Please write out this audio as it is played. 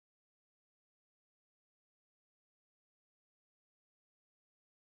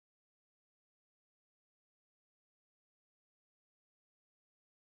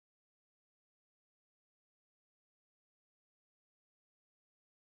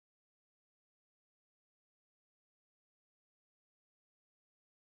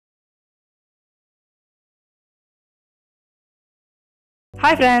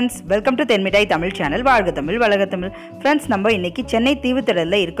Hi friends, welcome to Thean MITTAI Tamil channel. வாழ்க Tamil வளக Tamil. Friends, நம்ம இன்னைக்கு சென்னை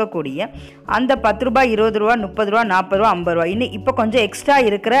தீவுத்திடல்ல இருக்கக்கூடிய அந்த 10 ரூபாய் 20 ரூபாய் 30 ரூபாய் 40 ரூபாய் 50 ரூபாய் இன்னும் இப்போ கொஞ்சம் எக்ஸ்ட்ரா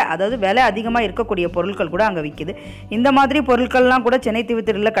இருக்கிற அதாவது விலை அதிகமாக இருக்கக்கூடிய பொருட்கள் கூட அங்கே விற்குது. இந்த மாதிரி பொருட்கள்லாம் கூட சென்னை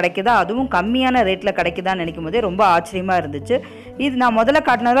தீவுத்திடல்ல கிடைக்குதா, அதுவும் கம்மியான ரேட்டில் கிடைக்குதான்னு நினைக்கும் போதே ரொம்ப ஆச்சரியமாக இருந்துச்சு. இது நான் முதல்ல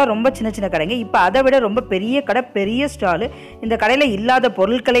காட்டினதெல்லாம் ரொம்ப சின்ன சின்ன கடைங்க, இப்போ அதை விட ரொம்ப பெரிய கடை, பெரிய ஸ்டாலு. இந்த கடையில் இல்லாத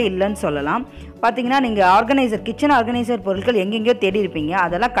பொருட்களே இல்லைன்னு சொல்லலாம். பார்த்தீங்கன்னா நீங்கள் ஆர்கனைசர், கிச்சன் ஆர்கனைசர் பொருட்கள் எங்கெங்கேயோ தேடி இருப்பீங்க,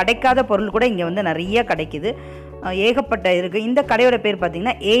 அதெல்லாம் கிடைக்காத பொருள் கூட இங்கே வந்து நிறைய கிடைக்குது, ஏகப்பட்ட இருக்குது. இந்த கடையோட பேர்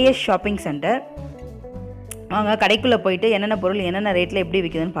பார்த்தீங்கன்னா ஏஎஸ் ஷாப்பிங் சென்டர். வாங்க கடைக்குள்ளே போயிட்டு என்னென்ன பொருள் என்னென்ன ரேட்டில் எப்படி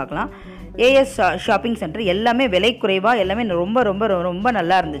விற்குதுன்னு பார்க்கலாம். ஏஎஸ் ஷாப்பிங் சென்டர் எல்லாமே விலை குறைவாக, எல்லாமே ரொம்ப ரொம்ப ரொம்ப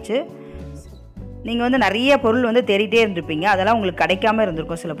நல்லா இருந்துச்சு. நீங்கள் வந்து நிறைய பொருள் வந்து தேடிட்டே இருந்திருப்பீங்க, அதெல்லாம் உங்களுக்கு கிடைக்காம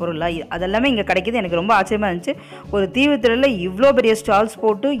இருந்திருக்கும் சில பொருள்லாம், அதெல்லாமே இங்கே கிடைக்கிது. எனக்கு ரொம்ப ஆச்சரியமாக இருந்துச்சு. ஒரு தீவுத்திடலில் இவ்வளோ பெரிய ஸ்டால்ஸ்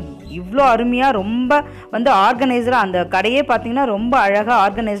போட்டு இவ்வளோ அருமையாக ரொம்ப வந்து ஆர்கனைஸ்டாக, அந்த கடையே பார்த்தீங்கன்னா ரொம்ப அழகாக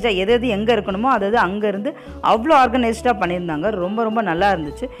ஆர்கனைஸ்டாக, எது எது எங்கே இருக்கணுமோ அது அங்கேருந்து அவ்வளோ ஆர்கனைஸ்டாக பண்ணியிருந்தாங்க. ரொம்ப ரொம்ப நல்லா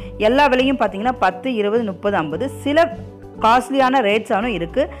இருந்துச்சு. எல்லா விலையும் பார்த்தீங்கன்னா 10, 20, 30, 50, சில காஸ்ட்லியான ரேட்ஸானும்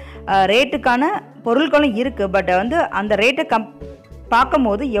இருக்குது, ரேட்டுக்கான பொருட்களும் இருக்குது. பட் வந்து அந்த ரேட்டை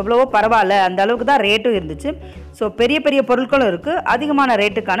பார்க்கும்போது எவ்வளவோ பரவாயில்ல, அந்த அளவுக்கு தான் ரேட்டும் இருந்துச்சு. ஸோ பெரிய பெரிய பொருட்களும் இருக்குது, அதிகமான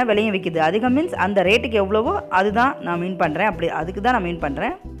ரேட்டுக்கான விலையும் விற்கிது. அதிகம் மீன்ஸ் அந்த ரேட்டுக்கு எவ்வளவோ அதுதான் நான் மீன் பண்ணுறேன், அப்படி அதுக்கு தான் நான் மீன்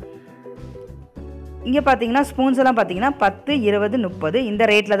பண்ணுறேன். இங்கே பார்த்தீங்கன்னா ஸ்பூன்ஸ் எல்லாம் பார்த்தீங்கன்னா 10, 20, 30 இந்த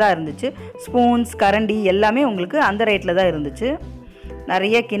ரேட்டில் தான் இருந்துச்சு. ஸ்பூன்ஸ், கரண்டி எல்லாமே உங்களுக்கு அந்த ரேட்டில் தான் இருந்துச்சு.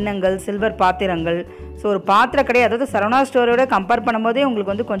 நிறைய கிண்ணங்கள், சில்வர் பாத்திரங்கள். ஸோ ஒரு பாத்திர கடை, அதாவது சரவணா ஸ்டோரோட கம்பேர் பண்ணும்போதே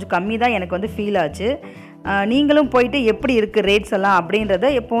உங்களுக்கு வந்து கொஞ்சம் கம்மி தான் எனக்கு வந்து ஃபீல் ஆச்சு. நீங்களும் போயிட்டு எப்படி இருக்குது ரேட்ஸ் எல்லாம் அப்படின்றத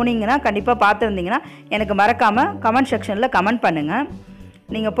போனீங்கன்னா கண்டிப்பாக பார்த்துருந்தீங்கன்னா எனக்கு மறக்காமல் கமெண்ட் செக்ஷனில் கமெண்ட் பண்ணுங்கள்.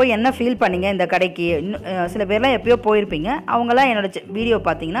 நீங்கள் போய் என்ன ஃபீல் பண்ணீங்க இந்த கடைக்கு. இன்னும் சில பேர்லாம் எப்போயோ போயிருப்பீங்க, அவங்களாம் என்னோடய வீடியோ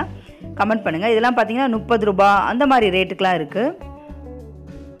பார்த்தீங்கன்னா கமெண்ட் பண்ணுங்கள். இதெல்லாம் பார்த்தீங்கன்னா 30 ரூபாய் அந்த மாதிரி ரேட்டுக்கெலாம் இருக்குது.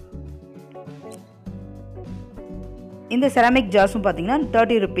 இந்த செராமிக் ஜார்ஸும் பார்த்தீங்கன்னா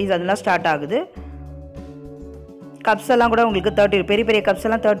 30 ருபீஸ் அதெல்லாம் ஸ்டார்ட் ஆகுது. கப்ஸ் எல்லாம் கூட உங்களுக்கு 30, பெரிய பெரிய கப்ஸ்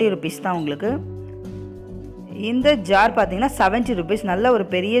எல்லாம் 30 ருபீஸ் தான் உங்களுக்கு. இந்த ஜார் பார்த்தீங்கன்னா 70 ருபீஸ், நல்ல ஒரு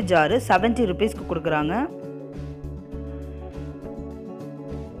பெரிய ஜாரு 70 ருபீஸ்க்கு கொடுக்குறாங்க.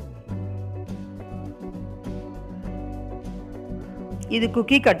 இது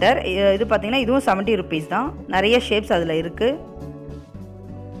குக்கி கட்டர், இது பார்த்தீங்கன்னா இதுவும் 70 ருபீஸ் தான். நிறைய ஷேப்ஸ் அதில் இருக்குது.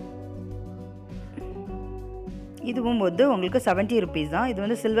 இதுவும் வந்து உங்களுக்கு 70 ருபீஸ் தான். இது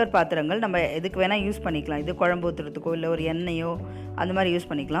வந்து சில்வர் பாத்திரங்கள், நம்ம எதுக்கு வேணால் யூஸ் பண்ணிக்கலாம். இது குழம்பு ஊற்றுறதுக்கோ இல்லை ஒரு எண்ணெயோ அந்த மாதிரி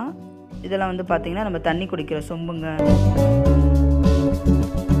யூஸ் பண்ணிக்கலாம். இதெல்லாம் வந்து பார்த்திங்கன்னா நம்ம தண்ணி குடிக்கிற சொம்புங்க.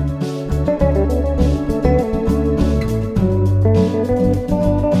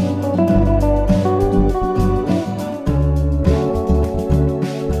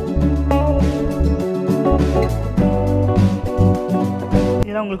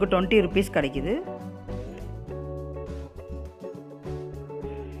 இதெல்லாம் உங்களுக்கு 20 ருபீஸ் கிடைக்குது.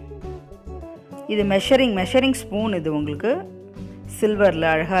 இது மெஷரிங் ஸ்பூன், இது உங்களுக்கு சில்வரில்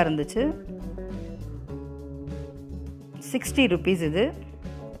அழகாக இருந்துச்சு. 60 ருபீஸ் இது.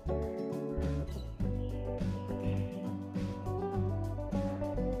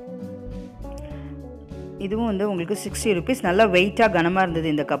 இதுவும் வந்து உங்களுக்கு 60 ருபீஸ். நல்லா வெயிட்டாக கனமாக இருந்தது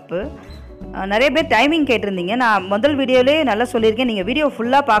இந்த கப்பு. நிறைய பேர் டைமிங் கேட்டிருந்தீங்க. நான் முதல் வீடியோவிலே நல்லா சொல்லியிருக்கேன், நீங்கள் வீடியோ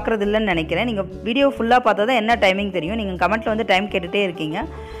ஃபுல்லாக பார்க்குறது இல்லைன்னு நினைக்கிறேன். நீங்கள் வீடியோ ஃபுல்லாக பார்த்தா தான் என்ன டைமிங் தெரியும். நீங்கள் கமெண்ட்டில் வந்து டைம் கேட்டுகிட்டே இருக்கீங்க.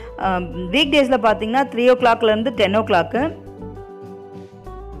 வீக் டேஸில் பார்த்தீங்கன்னா 3 o'clockலேருந்து 10 o'clock.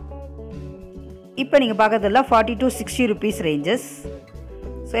 இப்போ நீங்கள் பார்க்குறதெல்லாம் 40 to 60 ருபீஸ் ரேஞ்சஸ்.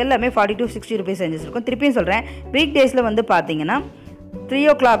 ஸோ எல்லாமே 40 to 60 ருபீஸ் ரேஞ்சஸ் இருக்கும். திருப்பியும் சொல்கிறேன், வீக் டேஸில் வந்து பார்த்தீங்கன்னா 3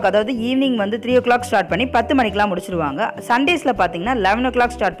 o'clock, அதாவது ஈவினிங் வந்து 3 o'clock ஸ்டார்ட் பண்ணி 10 மணிக்கெலாம் முடிச்சிருவாங்க. சண்டேஸில் பார்த்தீங்கன்னா 11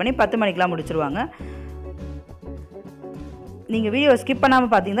 o'clock ஸ்டார்ட் பண்ணி 10 மணிக்கெலாம் முடிச்சிருவாங்க. நீங்கள் வீடியோவை ஸ்கிப்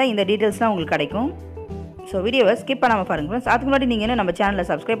பண்ணாமல் பார்த்தீங்கன்னா இந்த டீட்டெயில்ஸ்லாம் உங்களுக்கு கிடைக்கும். ஸோ வீடியோவை ஸ்கிப் பண்ணாமல் பாருங்கள் ஃப்ரெண்ட்ஸ். அதுக்கு முன்னாடி நீங்கள் இன்னும் நம்ம சேனலை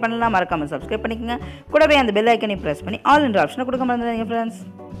சப்ஸ்கிரைப் பண்ணலாம், மறக்காமல் சப்ஸ்கிரைப் பண்ணிக்கோங்க. கூடவே அந்த பெல் ஐக்கனை ப்ரெஸ் பண்ணி ஆல் என்ற ஆப்ஷனை கொடுக்க மறந்துடாதீங்க ஃப்ரெண்ட்ஸ்.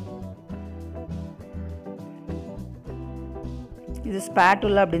 இது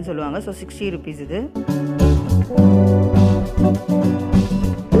ஸ்பேட்டுலா அப்படின்னு சொல்லுவாங்க. ஸோ 60 ருபீஸ் இது.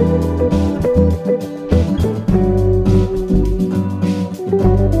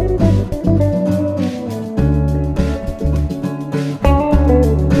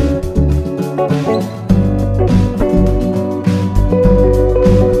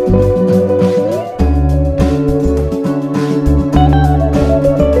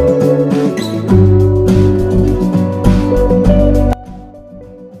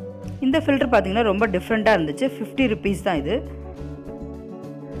 இந்த ஃபில்டர் பார்த்தீங்கன்னா ரொம்ப டிஃப்ரெண்ட்டாக இருந்துச்சு. 50 ருபீஸ் தான் இது.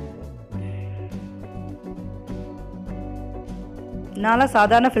 நான்லாம்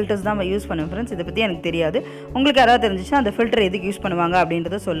சாதாரண ஃபில்டர்ஸ் தான் யூஸ் பண்ணுவேன் ஃப்ரெண்ட்ஸ். இதை பற்றி எனக்கு தெரியாது. உங்களுக்கு யாராவது தெரிஞ்சிச்சுன்னா அந்த ஃபில்டர் எதுக்கு யூஸ் பண்ணுவாங்க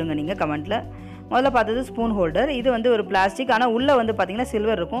அப்படின்றத சொல்லுங்கள் நீங்கள் கமெண்ட்டில். முதல்ல பார்த்தது ஸ்பூன் ஹோல்டர். இது வந்து ஒரு பிளாஸ்டிக், ஆனால் உள்ளே வந்து பார்த்திங்கன்னா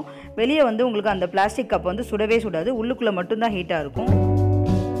சில்வர் இருக்கும். வெளியே வந்து உங்களுக்கு அந்த பிளாஸ்டிக் கப் வந்து சுடவே சுடாது, உள்ளுக்குள்ளே மட்டும்தான் ஹீட்டாக இருக்கும்.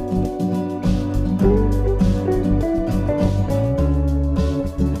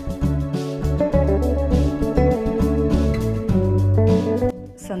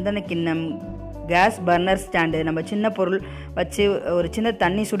 சந்தன கிண்ணம், கேஸ் பர்னர் ஸ்டாண்டு. நம்ம சின்ன பொருள் வச்சு ஒரு சின்ன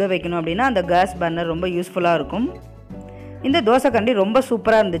தண்ணி சுட வைக்கணும் அப்படின்னா அந்த கேஸ் பர்னர் ரொம்ப யூஸ்ஃபுல்லாக இருக்கும். இந்த தோசைக்கண்டி ரொம்ப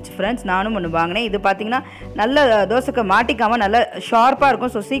சூப்பராக இருந்துச்சு ஃப்ரெண்ட்ஸ். நானும் ஒன்று வாங்கினேன். இது பார்த்திங்கன்னா நல்ல தோசைக்கு மாட்டிக்காமல் நல்லா ஷார்ப்பாக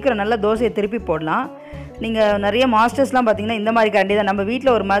இருக்கும். ஸோ சீக்கிரம் நல்லா தோசையை திருப்பி போடலாம். நீங்கள் நிறைய மாஸ்டர்ஸ்லாம் பார்த்திங்கன்னா இந்த மாதிரி கண்டி தான். நம்ம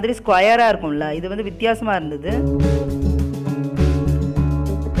வீட்டில் ஒரு மாதிரி ஸ்கொயராக இருக்கும்ல, இது வந்து வித்தியாசமாக இருந்தது.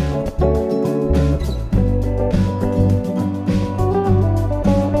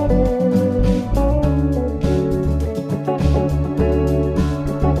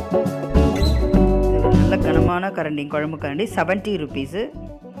 கரண்டி, குழம்பு கரண்டி 70 rupees.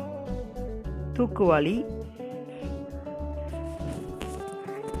 தூக்குவாளி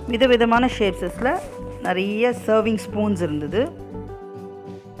விதவிதமான ஷேப்ஸில் நிறைய சர்விங் ஸ்பூன்ஸ் இருந்தது.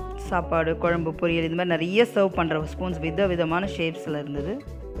 சாப்பாடு, குழம்பு, பொரியல் இது மாதிரி நிறைய சர்வ் பண்ணுற ஸ்பூன்ஸ் விதவிதமான ஷேப்ஸில் இருந்தது.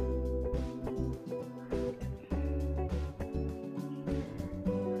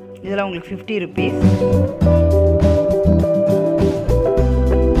 இதெல்லாம் உங்களுக்கு 50 rupees.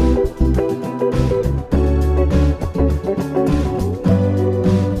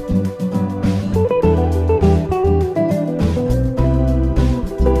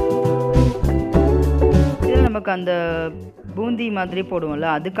 அந்த பூந்தி மாதிரி போடுவோம்ல,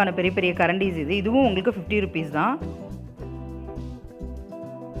 அதுக்கான பெரிய பெரிய கரண்டிஸ் இது. இதுவும் உங்களுக்கு 50 rupees தான்.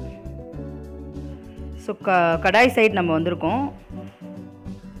 ஸோ கடாய் சைட் நம்ம வந்திருக்கோம்.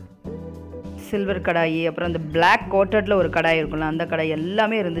 சில்வர் கடாய், அப்புறம் அந்த பிளாக் கோட்டடில் ஒரு கடாய் இருக்கும்ல, அந்த கடாய்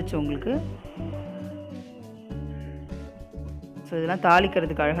எல்லாமே இருந்துச்சு உங்களுக்கு. ஸோ இதெல்லாம்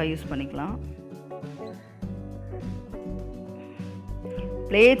தாளிக்கிறதுக்கு அழகாக யூஸ் பண்ணிக்கலாம்.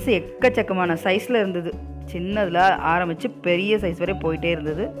 பிளேட்ஸ் எக்கச்சக்கமான சைஸில் இருந்தது. சின்னதில் ஆரம்பித்து பெரிய சைஸ் வரை போயிட்டே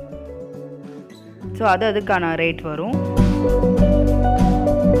இருந்தது. ஸோ அதுக்கான ரேட் வரும்.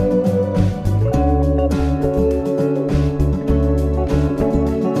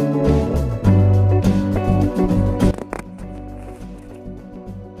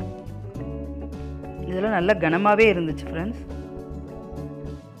 இதெல்லாம் நல்லா கனமாகவே இருந்துச்சு ஃப்ரெண்ட்ஸ்.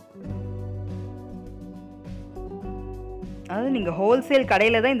 அதாவது நீங்கள் ஹோல்சேல்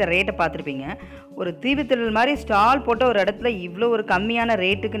கடையில் தான் இந்த ரேட்டை பார்த்துருப்பீங்க. ஒரு தீவுத்திடல் மாதிரி ஸ்டால் போட்ட ஒரு இடத்துல இவ்வளோ ஒரு கம்மியான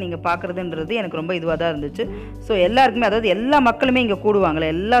ரேட்டுக்கு நீங்கள் பார்க்குறதுன்றது எனக்கு ரொம்ப இதுவாக தான் இருந்துச்சு. ஸோ எல்லாருக்குமே, அதாவது எல்லா மக்களுமே இங்கே கூடுவாங்களே,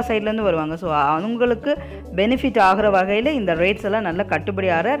 எல்லா சைட்லேருந்து வருவாங்க. ஸோ அவங்களுக்கு பெனிஃபிட் ஆகிற வகையில் இந்த ரேட்ஸ் எல்லாம் நல்லா கட்டுப்படி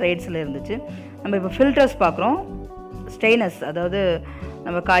ஆகிற ரேட்ஸில் இருந்துச்சு. நம்ம இப்போ ஃபில்டர்ஸ் பார்க்குறோம். ஸ்டெயினஸ், அதாவது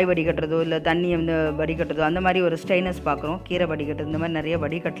நம்ம காய் வடிகட்டுறதோ இல்லை தண்ணி வந்து வடிகட்டுறதோ அந்த மாதிரி ஒரு ஸ்டெயினஸ் பார்க்குறோம். கீரை வடிகட்டுறது இந்த மாதிரி நிறைய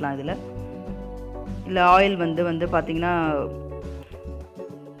வடிகட்டலாம். இதில் இல்லை ஆயில் வந்து பார்த்திங்கன்னா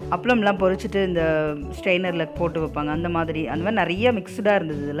அப்பளம்லாம் பொரிச்சிட்டு இந்த ஸ்ட்ரெயினரில் போட்டு வைப்பாங்க, அந்த மாதிரி நிறைய மிக்ஸ்டாக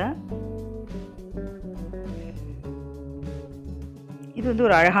இருந்தது இதில். இது வந்து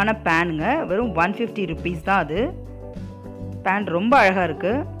ஒரு அழகான பேனுங்க. வெறும் 150 rupees தான் அது. பேன் ரொம்ப அழகாக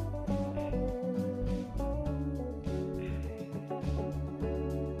இருக்குது.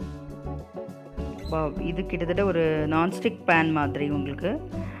 இது கிட்டத்தட்ட ஒரு நான்ஸ்டிக் பேன் மாதிரி உங்களுக்கு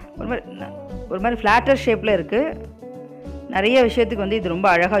ஒரு மாதிரி ஃப்ளாட்டர் ஷேப்பில் இருக்குது. நிறைய விஷயத்துக்கு வந்து இது ரொம்ப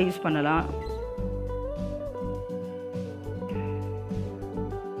அழகாக யூஸ் பண்ணலாம்.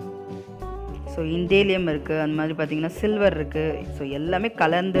 ஸோ இண்டேலியம் இருக்குது, அந்த மாதிரி பார்த்தீங்கன்னா சில்வர் இருக்குது. ஸோ எல்லாமே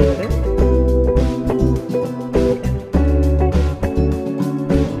கலந்து இருக்குது.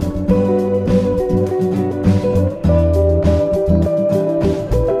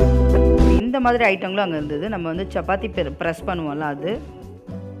 இந்த மாதிரி ஐட்டங்களும் அங்கே இருந்தது. நம்ம வந்து சப்பாத்தி ப்ரெஸ் பண்ணுவோம்ல, அது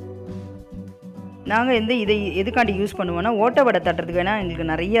நாங்கள் இதை எதுக்காண்டி யூஸ் பண்ணுவோன்னா ஓட்டை வடை தட்டுறதுக்கு. வேணால் எங்களுக்கு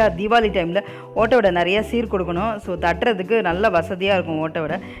நிறையா தீபாவளி டைமில் ஓட்டை வடை நிறையா சீர் கொடுக்கணும். ஸோ தட்டுறதுக்கு நல்ல வசதியாக இருக்கும் ஓட்டை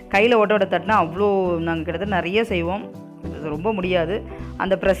வடை. கையில் ஓட்டை வடை தட்டினா அவ்வளோ நாங்கள் கிட்டத்தட்ட நிறைய செய்வோம். ரொம்ப முடியாது.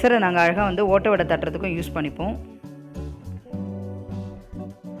 அந்த ப்ரெஷரை நாங்கள் அழகாக வந்து ஓட்டை வடை தட்டுறதுக்கும் யூஸ் பண்ணிப்போம்.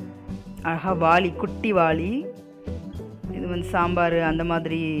 அழகாக வாளி, குட்டி வாளி. இது வந்து சாம்பார் அந்த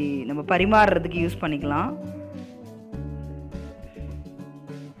மாதிரி நம்ம பரிமாறுறதுக்கு யூஸ் பண்ணிக்கலாம்.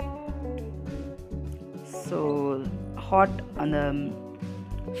 ஸோ ஹாட், அந்த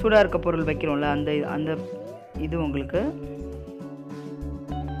சூடாக இருக்க பொருள் வைக்கிறோம்ல, அந்த இது உங்களுக்கு